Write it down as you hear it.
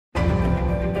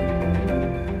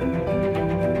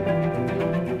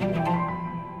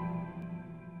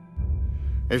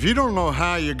If you don't know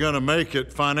how you're going to make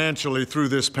it financially through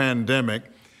this pandemic,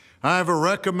 I have a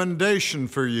recommendation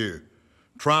for you.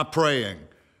 Try praying.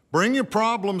 Bring your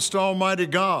problems to Almighty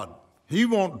God. He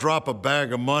won't drop a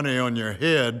bag of money on your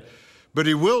head, but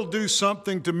He will do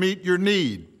something to meet your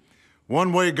need.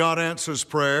 One way God answers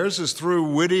prayers is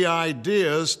through witty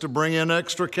ideas to bring in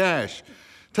extra cash.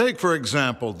 Take, for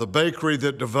example, the bakery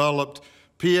that developed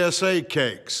PSA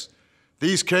cakes.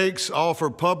 These cakes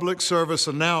offer public service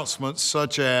announcements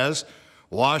such as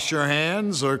wash your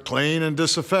hands or clean and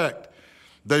disinfect.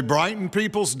 They brighten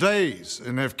people's days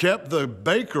and have kept the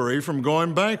bakery from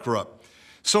going bankrupt.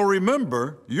 So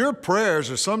remember, your prayers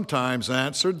are sometimes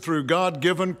answered through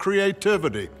God-given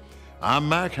creativity. I'm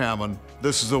Mac Hammond.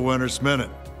 This is the Winner's Minute.